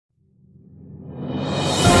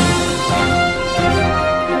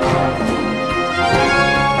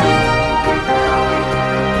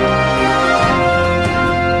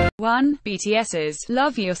BTS's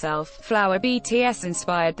Love Yourself flower. BTS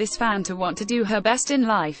inspired this fan to want to do her best in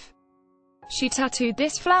life. She tattooed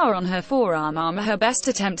this flower on her forearm, her best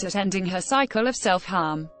attempt at ending her cycle of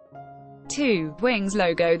self-harm. 2. Wings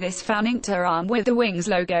logo. This fan inked her arm with the Wings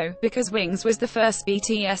logo, because Wings was the first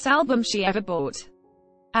BTS album she ever bought.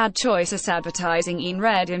 Ad choices advertising in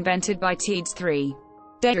red invented by Teeds 3.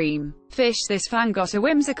 Daydream. Fish. This fan got a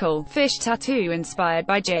whimsical fish tattoo inspired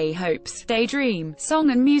by J-Hope's Daydream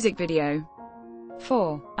song and music video.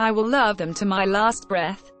 4. I will love them to my last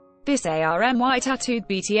breath. This A.R.M.Y tattooed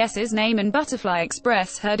BTS's name and butterfly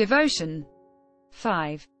express her devotion.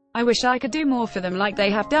 5. I wish I could do more for them like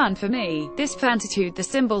they have done for me. This fan tattooed the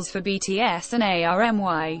symbols for BTS and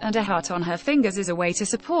A.R.M.Y, and a heart on her fingers as a way to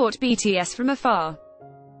support BTS from afar.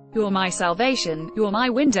 You're my salvation, you're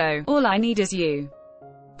my window, all I need is you.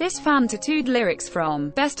 This fan tattooed lyrics from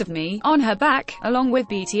Best of Me on her back, along with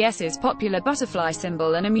BTS's popular butterfly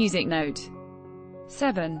symbol and a music note.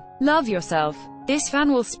 7. Love Yourself. This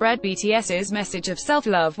fan will spread BTS's message of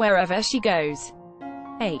self-love wherever she goes.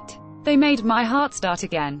 8. They made my heart start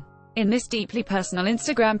again. In this deeply personal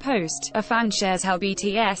Instagram post, a fan shares how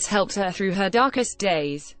BTS helped her through her darkest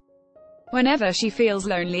days. Whenever she feels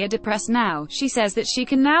lonely or depressed now, she says that she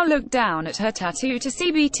can now look down at her tattoo to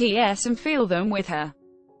see BTS and feel them with her.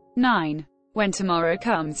 9. When tomorrow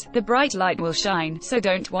comes, the bright light will shine, so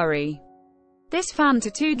don't worry. This fan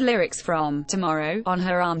tattooed lyrics from Tomorrow on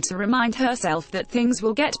her arm to remind herself that things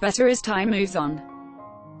will get better as time moves on.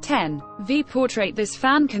 10. V portrait. This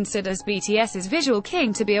fan considers BTS's visual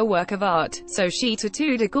king to be a work of art, so she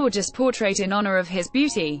tattooed a gorgeous portrait in honor of his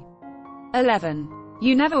beauty. 11.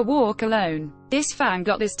 You never walk alone. This fan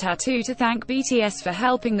got this tattoo to thank BTS for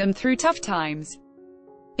helping them through tough times.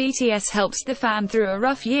 BTS helped the fan through a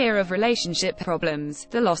rough year of relationship problems,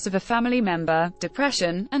 the loss of a family member,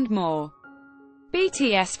 depression, and more.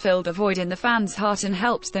 BTS filled a void in the fans' heart and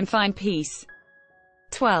helped them find peace.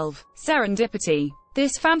 12. Serendipity.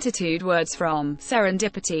 This fan tattooed words from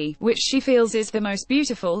Serendipity, which she feels is the most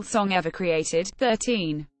beautiful song ever created.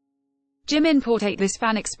 13. Jimin portrait. This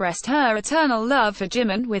fan expressed her eternal love for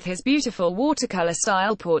Jimin with his beautiful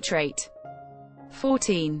watercolor-style portrait.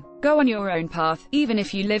 14. Go on your own path, even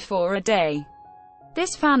if you live for a day.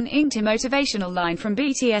 This fan inked a motivational line from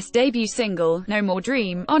BTS' debut single, No More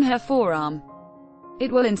Dream, on her forearm.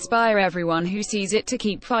 It will inspire everyone who sees it to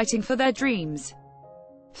keep fighting for their dreams.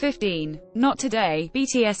 15. Not today.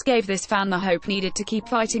 BTS gave this fan the hope needed to keep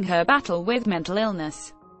fighting her battle with mental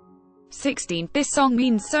illness. 16. This song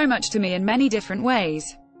means so much to me in many different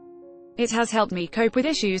ways. It has helped me cope with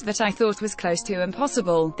issues that I thought was close to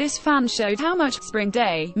impossible. This fan showed how much Spring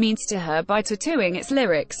Day means to her by tattooing its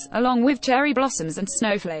lyrics, along with cherry blossoms and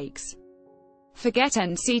snowflakes. Forget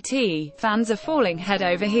NCT. Fans are falling head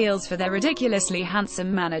over heels for their ridiculously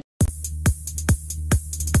handsome manager.